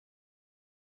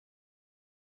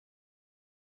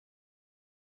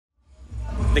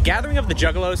The Gathering of the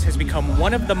Juggalos has become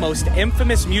one of the most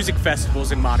infamous music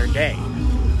festivals in modern day.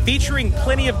 Featuring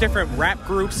plenty of different rap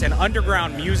groups and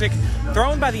underground music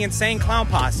thrown by the Insane Clown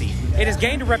Posse, it has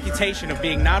gained a reputation of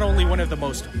being not only one of the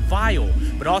most vile,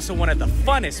 but also one of the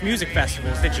funnest music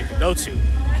festivals that you can go to.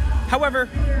 However,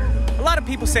 a lot of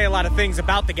people say a lot of things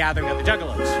about the Gathering of the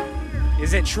Juggalos.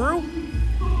 Is it true?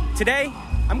 Today,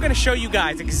 I'm going to show you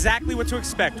guys exactly what to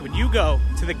expect when you go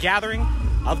to the Gathering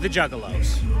of the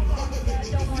Juggalos.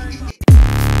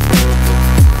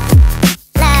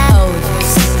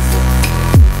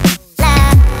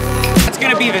 That's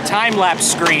going to be the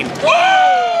time-lapse screen.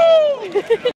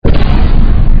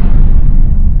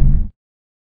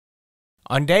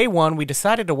 On day one, we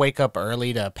decided to wake up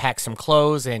early to pack some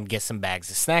clothes and get some bags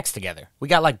of snacks together. We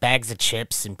got like bags of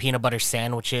chips and peanut butter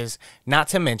sandwiches, not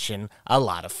to mention a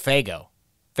lot of Faygo.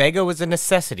 Faygo is a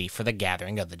necessity for the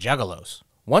Gathering of the Juggalos.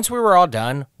 Once we were all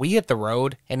done, we hit the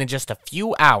road, and in just a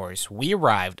few hours, we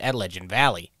arrived at Legend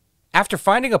Valley. After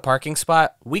finding a parking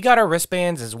spot, we got our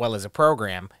wristbands as well as a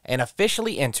program, and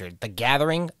officially entered the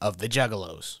Gathering of the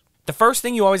Juggalos. The first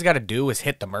thing you always gotta do is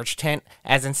hit the merch tent,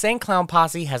 as Insane Clown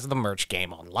Posse has the merch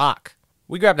game on lock.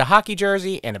 We grabbed a hockey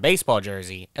jersey and a baseball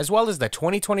jersey, as well as the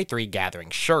 2023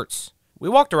 Gathering shirts. We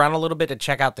walked around a little bit to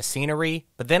check out the scenery,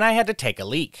 but then I had to take a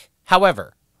leak.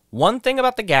 However, one thing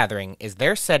about the Gathering is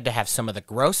they're said to have some of the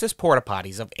grossest porta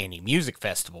potties of any music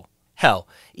festival. Hell,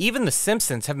 even The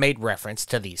Simpsons have made reference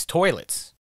to these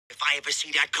toilets. If I ever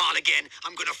see that Carl again,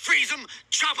 I'm gonna freeze him,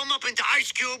 chop him up into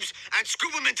ice cubes, and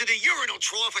scoop him into the urinal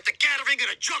trough at the Gathering of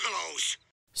the Juggalos.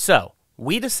 So,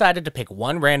 we decided to pick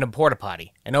one random porta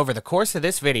potty, and over the course of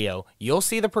this video, you'll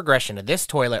see the progression of this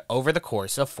toilet over the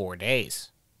course of 4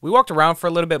 days. We walked around for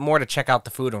a little bit more to check out the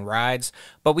food and rides,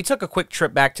 but we took a quick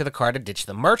trip back to the car to ditch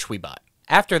the merch we bought.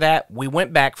 After that, we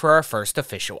went back for our first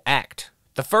official act.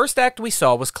 The first act we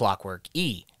saw was Clockwork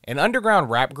E, an underground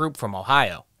rap group from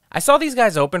Ohio. I saw these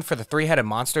guys open for the Three-Headed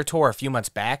Monster tour a few months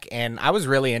back, and I was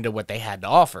really into what they had to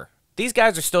offer. These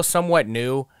guys are still somewhat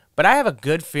new, but I have a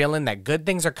good feeling that good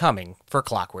things are coming for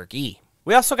Clockwork E.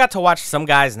 We also got to watch some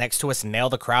guys next to us nail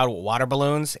the crowd with water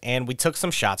balloons, and we took some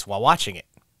shots while watching it.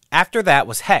 After that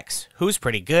was Hex, who's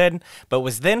pretty good, but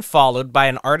was then followed by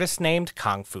an artist named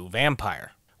Kung Fu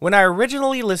Vampire. When I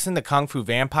originally listened to Kung Fu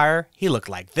Vampire, he looked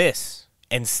like this.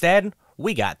 Instead,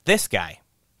 we got this guy.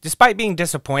 Despite being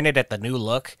disappointed at the new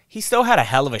look, he still had a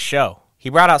hell of a show. He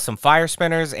brought out some fire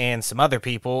spinners and some other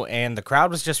people, and the crowd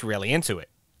was just really into it.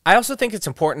 I also think it's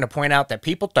important to point out that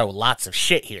people throw lots of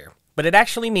shit here, but it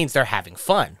actually means they're having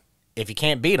fun. If you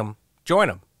can't beat them, join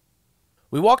them.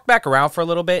 We walked back around for a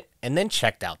little bit, and then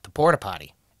checked out the porta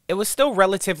potty. It was still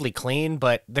relatively clean,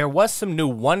 but there was some new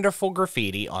wonderful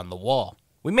graffiti on the wall.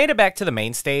 We made it back to the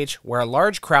main stage, where a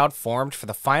large crowd formed for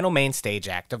the final main stage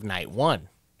act of night one.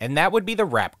 And that would be the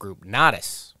rap group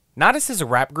Natas. Natas is a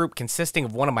rap group consisting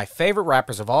of one of my favorite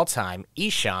rappers of all time,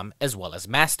 Esham, as well as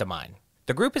Mastermind.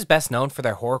 The group is best known for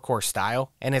their horrorcore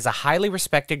style, and is a highly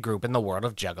respected group in the world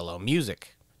of Juggalo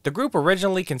music. The group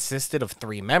originally consisted of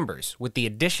 3 members, with the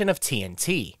addition of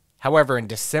TNT. However, in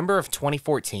December of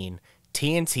 2014,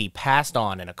 TNT passed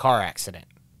on in a car accident.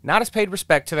 Natas paid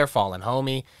respect to their fallen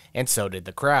homie, and so did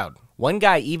the crowd. One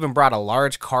guy even brought a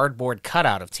large cardboard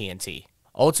cutout of TNT.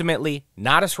 Ultimately,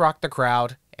 Natas rocked the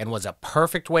crowd, and was a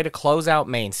perfect way to close out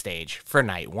main stage for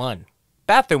night one.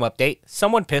 Bathroom update,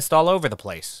 someone pissed all over the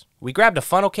place. We grabbed a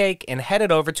funnel cake and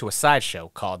headed over to a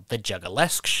sideshow called the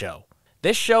Juggalesque Show.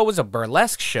 This show was a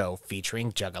burlesque show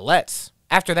featuring juggalettes.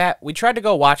 After that, we tried to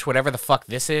go watch whatever the fuck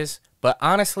this is, but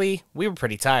honestly, we were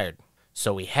pretty tired.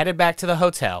 So we headed back to the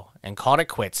hotel and called it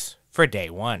quits for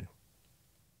day one.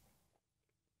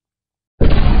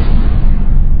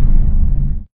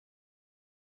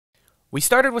 We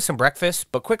started with some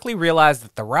breakfast, but quickly realized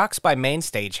that the rocks by main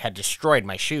stage had destroyed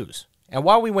my shoes. And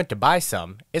while we went to buy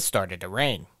some, it started to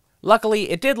rain. Luckily,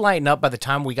 it did lighten up by the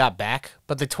time we got back,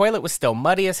 but the toilet was still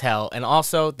muddy as hell, and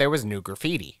also there was new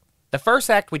graffiti. The first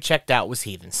act we checked out was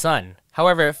Heathen Sun.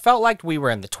 However, it felt like we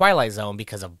were in the Twilight Zone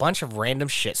because a bunch of random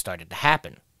shit started to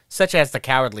happen. Such as the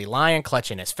Cowardly Lion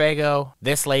clutching his Faygo,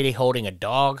 this lady holding a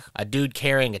dog, a dude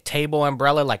carrying a table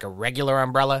umbrella like a regular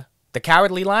umbrella. The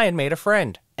Cowardly Lion made a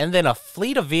friend, and then a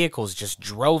fleet of vehicles just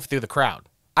drove through the crowd.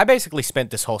 I basically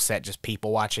spent this whole set just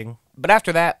people watching. But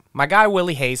after that, my guy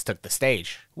Willie Hayes took the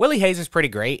stage. Willie Hayes is pretty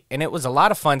great, and it was a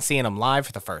lot of fun seeing him live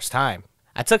for the first time.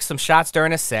 I took some shots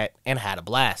during his set and had a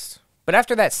blast. But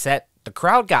after that set, the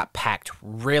crowd got packed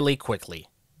really quickly,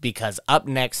 because up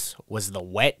next was the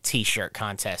wet t-shirt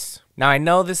contest. Now I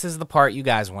know this is the part you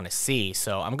guys want to see,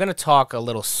 so I'm going to talk a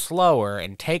little slower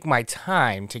and take my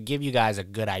time to give you guys a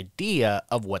good idea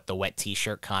of what the wet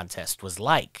t-shirt contest was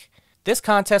like. This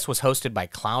contest was hosted by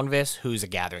Clownvis, who's a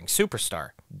gathering superstar.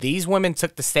 These women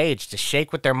took the stage to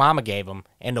shake what their mama gave them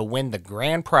and to win the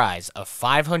grand prize of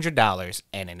 $500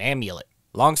 and an amulet.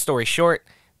 Long story short,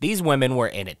 these women were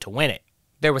in it to win it.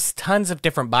 There was tons of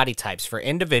different body types for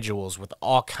individuals with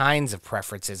all kinds of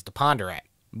preferences to ponder at.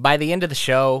 By the end of the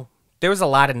show, there was a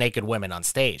lot of naked women on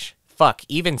stage. Fuck,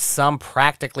 even some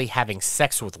practically having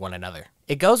sex with one another.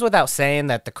 It goes without saying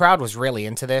that the crowd was really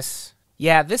into this.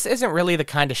 Yeah, this isn't really the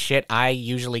kind of shit I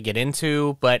usually get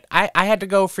into, but I had to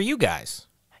go for you guys.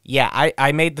 Yeah,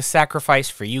 I made the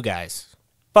sacrifice for you guys.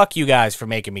 Fuck you guys for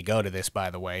making me go to this, by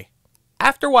the way.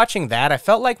 After watching that, I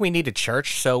felt like we needed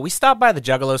church, so we stopped by the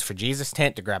Juggalos for Jesus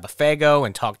tent to grab a Faygo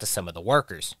and talk to some of the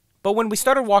workers. But when we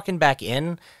started walking back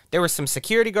in, there were some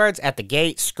security guards at the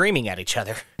gate screaming at each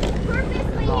other. Purposely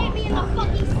hit me in the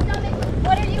fucking stomach.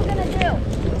 What are you gonna do?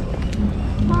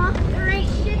 Huh? There ain't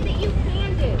shit that you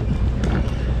can do.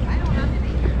 I don't have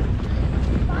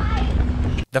anything.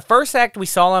 Bye. The first act we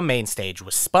saw on main stage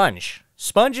was Sponge.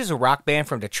 Sponge is a rock band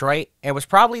from Detroit and was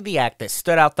probably the act that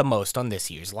stood out the most on this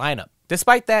year's lineup.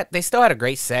 Despite that, they still had a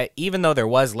great set, even though there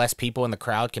was less people in the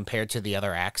crowd compared to the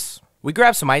other acts. We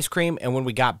grabbed some ice cream, and when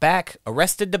we got back,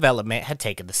 Arrested Development had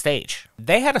taken the stage.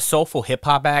 They had a soulful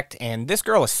hip-hop act, and this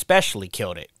girl especially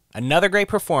killed it. Another great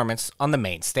performance on the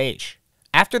main stage.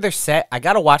 After their set, I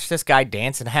got to watch this guy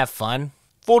dance and have fun.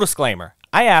 Full disclaimer,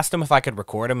 I asked him if I could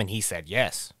record him, and he said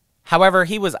yes. However,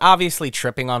 he was obviously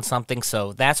tripping on something,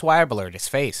 so that's why I blurred his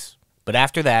face. But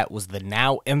after that was the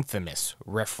now infamous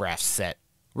Riff Raff set.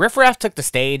 Riff Raff took the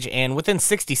stage, and within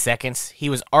 60 seconds, he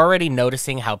was already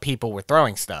noticing how people were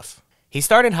throwing stuff. He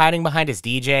started hiding behind his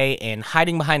DJ and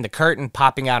hiding behind the curtain,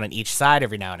 popping out on each side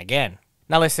every now and again.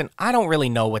 Now listen, I don't really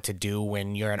know what to do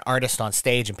when you're an artist on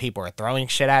stage and people are throwing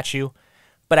shit at you,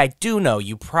 but I do know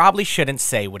you probably shouldn't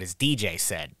say what his DJ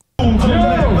said. Yo,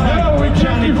 we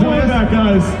check your quarterback,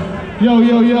 guys. Yo,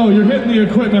 you're hitting the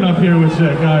equipment up here with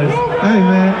shit, guys. Hey,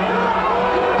 man.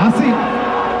 I see.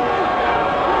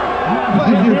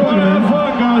 We want to have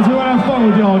fun, guys. We want to have fun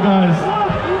with y'all, guys.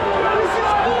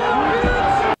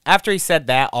 After he said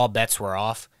that, all bets were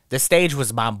off. The stage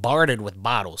was bombarded with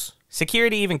bottles.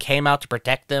 Security even came out to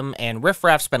protect them, and Riff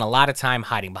Raff spent a lot of time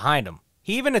hiding behind them.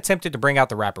 He even attempted to bring out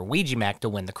the rapper Ouija Macc to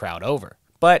win the crowd over,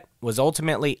 but was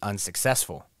ultimately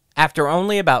unsuccessful. After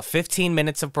only about 15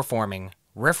 minutes of performing,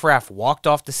 Riff Raff walked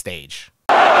off the stage.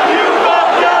 You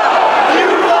fucked up! You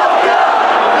fucked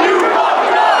up! You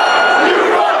fucked up!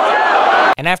 You fucked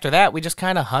up! And after that, we just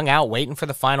kind of hung out waiting for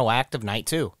the final act of night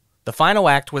 2. The final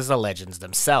act was the legends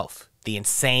themselves, the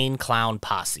Insane Clown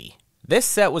Posse. This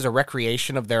set was a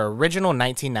recreation of their original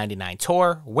 1999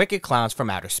 tour, Wicked Clowns from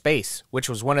Outer Space, which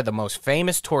was one of the most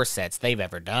famous tour sets they've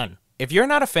ever done. If you're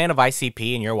not a fan of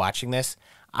ICP and you're watching this,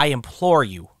 I implore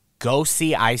you, go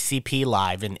see ICP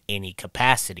live in any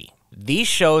capacity. These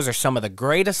shows are some of the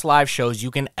greatest live shows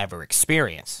you can ever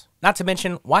experience. Not to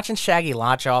mention, watching Shaggy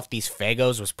launch off these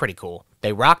Faygos was pretty cool.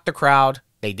 They rocked the crowd,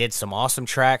 they did some awesome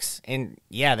tracks, and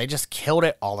yeah, they just killed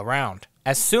it all around.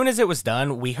 As soon as it was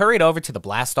done, we hurried over to the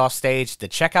blast-off stage to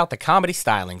check out the comedy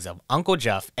stylings of Uncle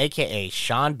Juff, aka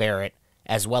Sean Barrett,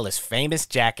 as well as famous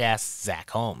jackass Zach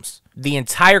Holmes. The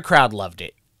entire crowd loved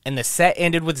it, and the set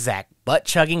ended with Zach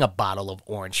butt-chugging a bottle of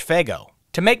orange Faygo.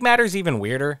 To make matters even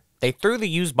weirder, they threw the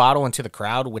used bottle into the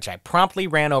crowd, which I promptly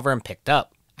ran over and picked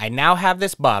up. I now have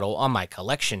this bottle on my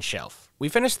collection shelf. We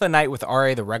finished the night with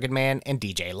R.A. the Rugged Man and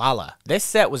DJ Lala. This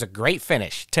set was a great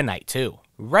finish to night 2.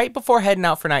 Right before heading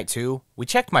out for night 2, we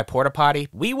checked my porta potty.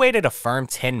 We waited a firm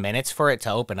 10 minutes for it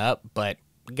to open up, but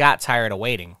got tired of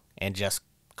waiting and just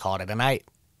called it a night.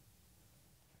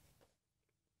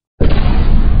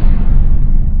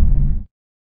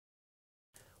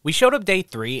 We showed up day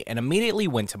 3 and immediately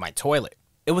went to my toilet.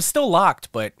 It was still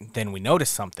locked, but then we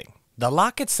noticed something. The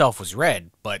lock itself was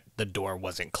red, but the door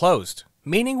wasn't closed,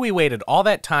 meaning we waited all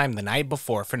that time the night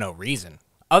before for no reason.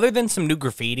 Other than some new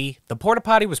graffiti, the porta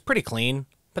potty was pretty clean,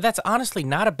 but that's honestly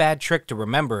not a bad trick to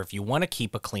remember if you want to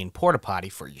keep a clean porta potty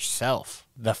for yourself.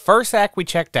 The first act we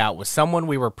checked out was someone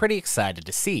we were pretty excited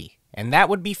to see, and that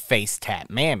would be Face Tat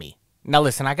Mammy. Now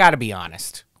listen, I gotta be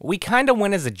honest. We kinda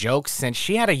went as a joke since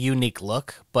she had a unique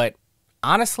look, but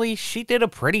honestly, she did a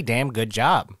pretty damn good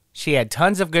job. She had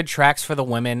tons of good tracks for the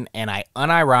women, and I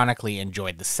unironically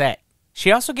enjoyed the set. She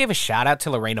also gave a shout out to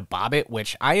Lorena Bobbitt,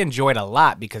 which I enjoyed a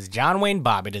lot because John Wayne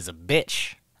Bobbitt is a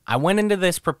bitch. I went into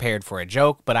this prepared for a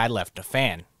joke, but I left a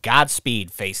fan.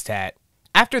 Godspeed, Face Tat.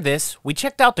 After this, we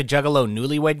checked out the Juggalo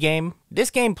Newlywed Game. This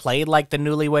game played like the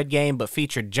Newlywed Game, but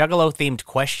featured Juggalo-themed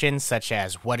questions such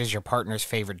as, what is your partner's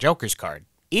favorite Joker's card?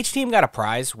 Each team got a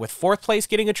prize, with 4th place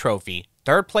getting a trophy,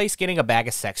 third place getting a bag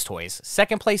of sex toys,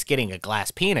 second place getting a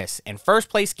glass penis, and first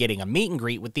place getting a meet and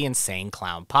greet with the insane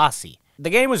clown posse. The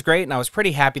game was great and I was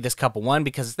pretty happy this couple won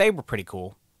because they were pretty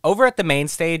cool. Over at the main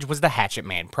stage was the Hatchet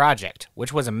Man Project,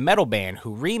 which was a metal band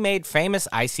who remade famous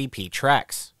ICP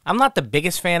tracks. I'm not the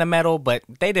biggest fan of metal, but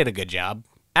they did a good job.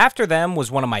 After them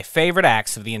was one of my favorite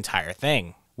acts of the entire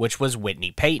thing, which was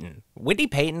Whitney Peyton. Whitney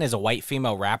Peyton is a white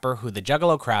female rapper who the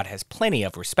Juggalo crowd has plenty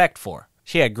of respect for.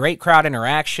 She had great crowd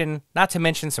interaction, not to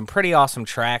mention some pretty awesome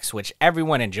tracks which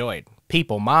everyone enjoyed.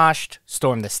 People moshed,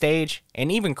 stormed the stage,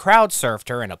 and even crowd surfed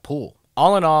her in a pool.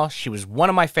 All in all, she was one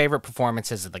of my favorite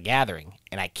performances of the gathering,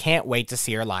 and I can't wait to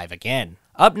see her live again.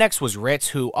 Up next was Ritz,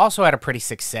 who also had a pretty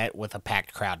sick set with a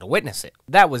packed crowd to witness it.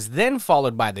 That was then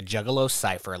followed by the Juggalos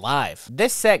Cypher Live.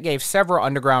 This set gave several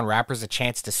underground rappers a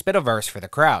chance to spit a verse for the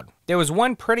crowd. There was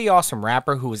one pretty awesome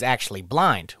rapper who was actually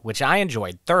blind, which I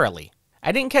enjoyed thoroughly.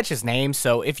 I didn't catch his name,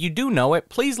 so if you do know it,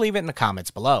 please leave it in the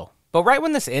comments below. But right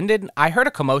when this ended, I heard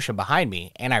a commotion behind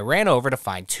me, and I ran over to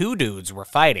find two dudes were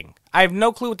fighting. I have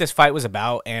no clue what this fight was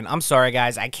about, and I'm sorry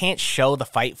guys, I can't show the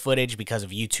fight footage because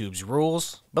of YouTube's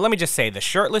rules. But let me just say, the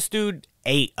shirtless dude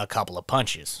ate a couple of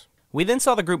punches. We then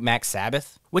saw the group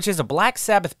Macc, which is a Black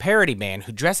Sabbath parody band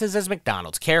who dresses as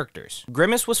McDonald's characters.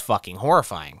 Grimace was fucking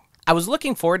horrifying. I was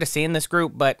looking forward to seeing this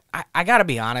group, but I gotta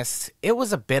be honest, it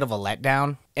was a bit of a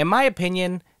letdown. In my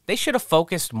opinion, they should have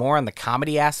focused more on the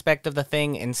comedy aspect of the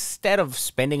thing instead of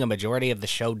spending a majority of the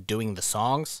show doing the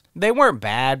songs. They weren't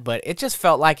bad, but it just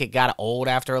felt like it got old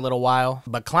after a little while.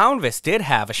 But Clownvis did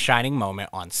have a shining moment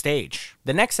on stage.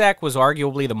 The next act was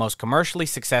arguably the most commercially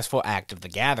successful act of the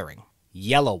gathering,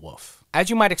 Yellow Wolf. As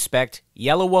you might expect,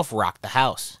 Yellow Wolf rocked the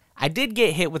house. I did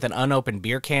get hit with an unopened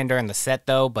beer can during the set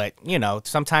though, but you know,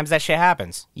 sometimes that shit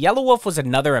happens. Yellow Wolf was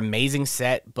another amazing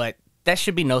set, but that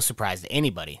should be no surprise to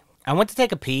anybody. I went to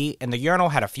take a pee, and the urinal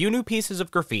had a few new pieces of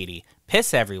graffiti,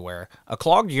 piss everywhere, a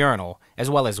clogged urinal, as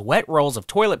well as wet rolls of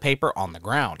toilet paper on the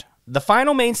ground. The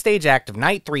final main stage act of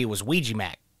Night 3 was Ouija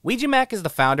Macc. Ouija Macc is the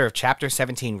founder of Chapter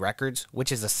 17 Records,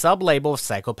 which is a sub-label of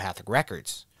Psychopathic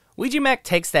Records. Ouija Macc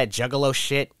takes that Juggalo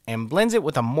shit and blends it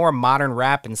with a more modern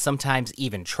rap and sometimes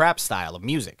even trap style of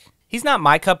music. He's not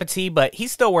my cup of tea, but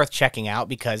he's still worth checking out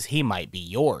because he might be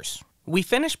yours. We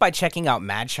finished by checking out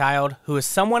Madchild, who is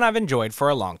someone I've enjoyed for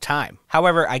a long time.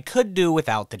 However, I could do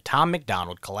without the Tom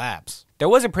McDonald collabs. There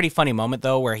was a pretty funny moment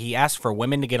though where he asked for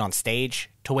women to get on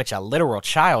stage, to which a literal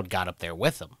child got up there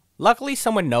with him. Luckily,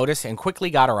 someone noticed and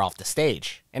quickly got her off the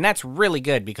stage. And that's really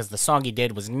good because the song he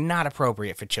did was not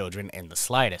appropriate for children in the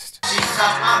slightest.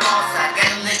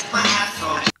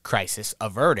 Crisis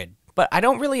averted. But I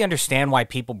don't really understand why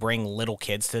people bring little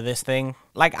kids to this thing.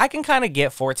 Like, I can kind of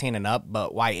get 14 and up,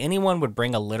 but why anyone would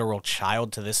bring a literal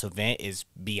child to this event is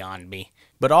beyond me.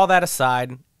 But all that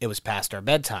aside, it was past our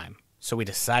bedtime, so we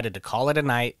decided to call it a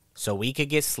night so we could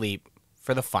get sleep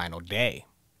for the final day.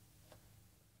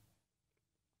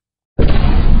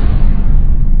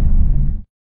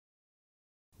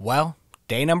 Well,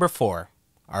 day number 4,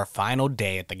 our final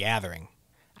day at the gathering.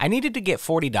 I needed to get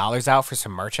 $40 out for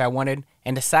some merch I wanted,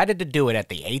 and decided to do it at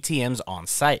the ATMs on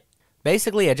site.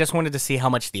 Basically, I just wanted to see how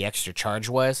much the extra charge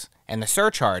was, and the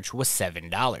surcharge was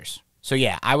 $7. So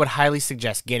yeah, I would highly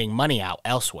suggest getting money out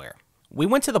elsewhere. We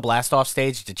went to the blast-off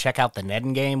stage to check out the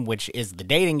Netting game, which is the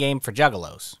dating game for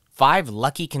Juggalos. 5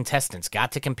 lucky contestants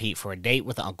got to compete for a date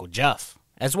with Uncle Juff,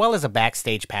 as well as a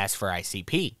backstage pass for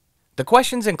ICP. The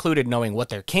questions included knowing what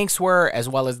their kinks were, as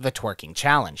well as the twerking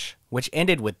challenge, which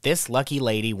ended with this lucky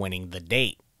lady winning the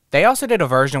date. They also did a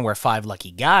version where 5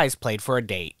 lucky guys played for a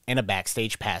date and a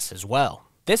backstage pass as well.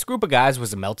 This group of guys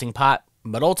was a melting pot,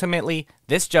 but ultimately,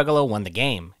 this Juggalo won the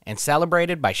game, and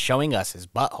celebrated by showing us his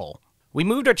butthole. We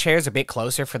moved our chairs a bit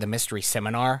closer for the mystery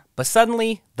seminar, but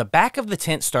suddenly, the back of the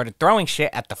tent started throwing shit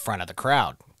at the front of the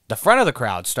crowd. The front of the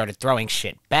crowd started throwing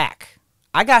shit back.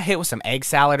 I got hit with some egg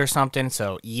salad or something,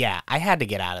 so yeah, I had to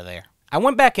get out of there. I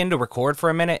went back in to record for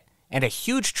a minute, and a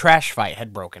huge trash fight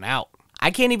had broken out.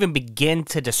 I can't even begin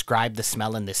to describe the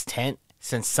smell in this tent,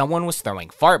 since someone was throwing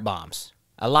fart bombs.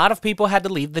 A lot of people had to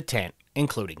leave the tent,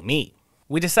 including me.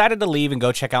 We decided to leave and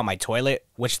go check out my toilet,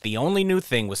 which the only new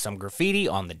thing was some graffiti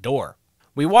on the door.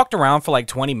 We walked around for like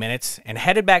 20 minutes, and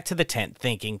headed back to the tent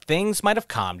thinking things might have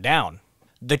calmed down.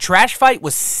 The trash fight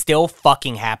was still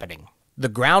fucking happening. The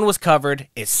ground was covered,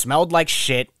 it smelled like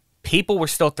shit, people were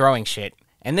still throwing shit,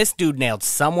 and this dude nailed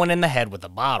someone in the head with a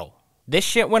bottle. This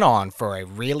shit went on for a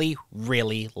really,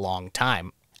 really long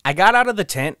time. I got out of the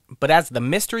tent, but as the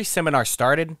mystery seminar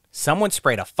started, someone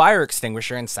sprayed a fire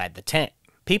extinguisher inside the tent.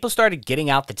 People started getting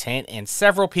out the tent and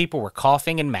several people were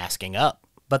coughing and masking up.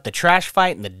 But the trash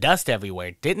fight and the dust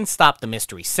everywhere didn't stop the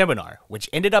mystery seminar, which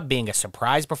ended up being a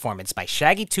surprise performance by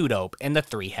Shaggy 2 Dope and the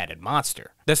Three-Headed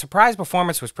Monster. The surprise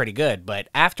performance was pretty good, but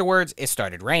afterwards it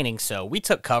started raining, so we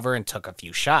took cover and took a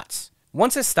few shots.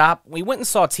 Once it stopped, we went and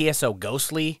saw TSO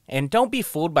Ghostly, and don't be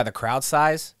fooled by the crowd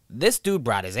size. This dude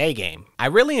brought his A-game. I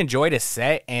really enjoyed his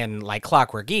set, and like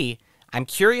Clockwork E, I'm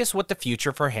curious what the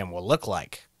future for him will look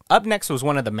like. Up next was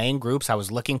one of the main groups I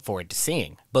was looking forward to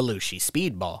seeing, Belushi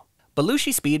Speedball.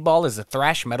 Belushi Speedball is a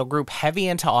thrash metal group heavy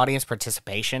into audience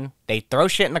participation. They throw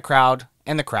shit in the crowd,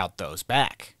 and the crowd throws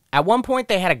back. At one point,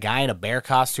 they had a guy in a bear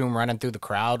costume running through the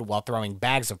crowd while throwing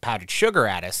bags of powdered sugar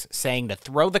at us, saying to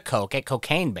throw the coke at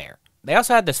Cocaine Bear. They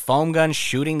also had this foam gun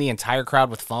shooting the entire crowd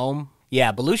with foam.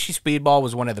 Yeah, Belushi Speedball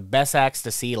was one of the best acts to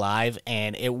see live,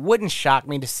 and it wouldn't shock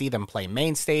me to see them play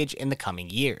main stage in the coming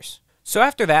years. So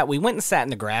after that, we went and sat in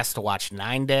the grass to watch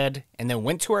Nine Dead, and then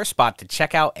went to our spot to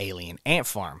check out Alien Ant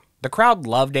Farm. The crowd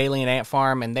loved Alien Ant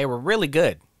Farm, and they were really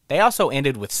good. They also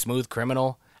ended with Smooth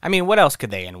Criminal. I mean, what else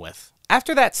could they end with?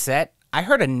 After that set, I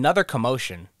heard another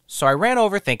commotion, so I ran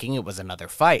over thinking it was another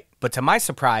fight. But to my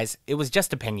surprise, it was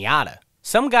just a piñata.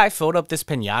 Some guy filled up this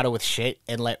piñata with shit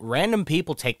and let random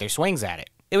people take their swings at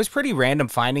it. It was pretty random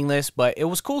finding this, but it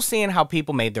was cool seeing how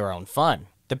people made their own fun.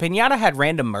 The piñata had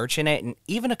random merch in it and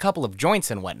even a couple of joints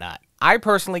and whatnot. I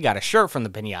personally got a shirt from the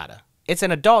piñata. It's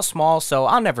an adult small, so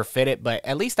I'll never fit it, but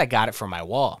at least I got it for my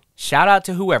wall. Shout out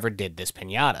to whoever did this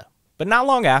piñata. But not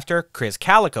long after, Chris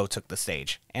Calico took the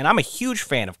stage, and I'm a huge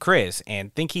fan of Chris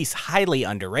and think he's highly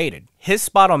underrated. His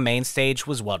spot on main stage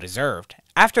was well deserved.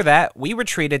 After that, we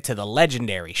retreated to the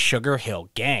legendary Sugar Hill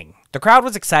Gang. The crowd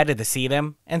was excited to see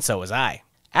them, and so was I.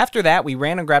 After that, we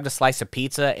ran and grabbed a slice of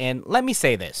pizza, and let me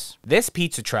say this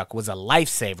pizza truck was a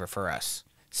lifesaver for us.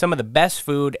 Some of the best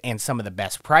food and some of the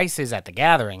best prices at the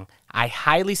gathering. I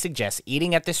highly suggest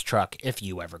eating at this truck if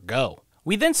you ever go.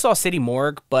 We then saw City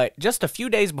Morgue, but just a few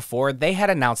days before, they had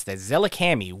announced that Zilla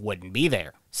Cammy wouldn't be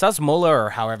there. Sus Mullah, or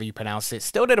however you pronounce it,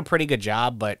 still did a pretty good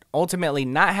job, but ultimately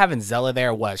not having Zilla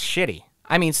there was shitty.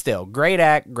 I mean, still, great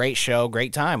act, great show,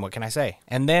 great time, what can I say?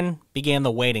 And then began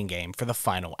the waiting game for the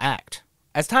final act.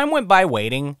 As time went by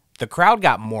waiting, the crowd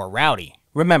got more rowdy.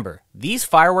 Remember, these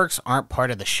fireworks aren't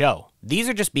part of the show. These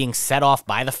are just being set off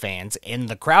by the fans in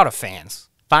the crowd of fans.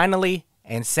 Finally,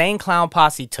 Insane Clown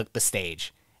Posse took the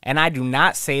stage. And I do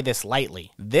not say this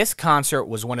lightly. This concert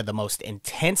was one of the most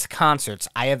intense concerts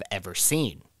I have ever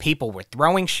seen. People were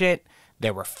throwing shit,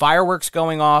 there were fireworks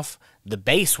going off, the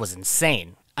bass was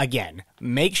insane. Again,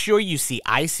 make sure you see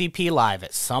ICP live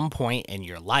at some point in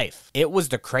your life. It was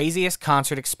the craziest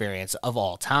concert experience of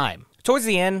all time. Towards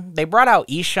the end, they brought out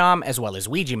Esham as well as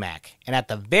Ouija Macc, and at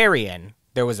the very end,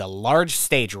 there was a large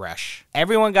stage rush.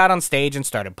 Everyone got on stage and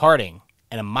started partying,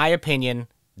 and in my opinion,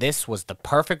 this was the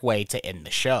perfect way to end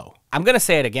the show. I'm gonna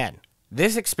say it again.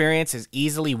 This experience is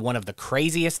easily one of the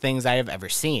craziest things I have ever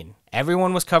seen.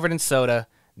 Everyone was covered in soda,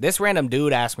 this random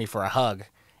dude asked me for a hug,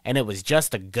 and it was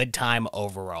just a good time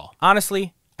overall.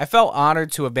 Honestly, I felt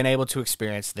honored to have been able to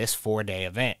experience this 4-day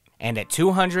event, and at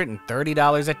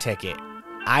 $230 a ticket,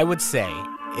 I would say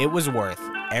it was worth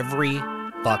every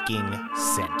fucking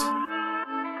cent.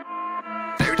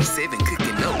 37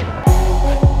 cooking up.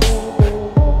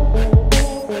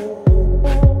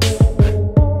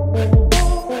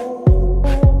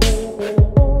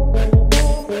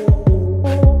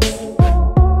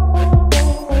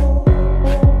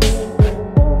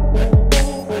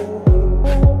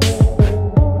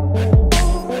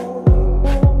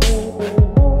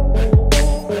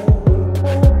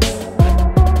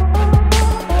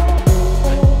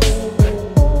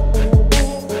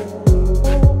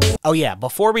 Oh yeah,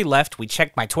 before we left, we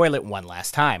checked my toilet one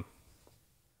last time.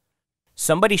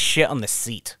 Somebody shit on the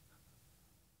seat.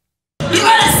 You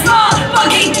got a small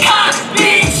fucking cock,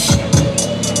 bitch!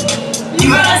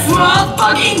 You got a small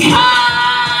fucking cock!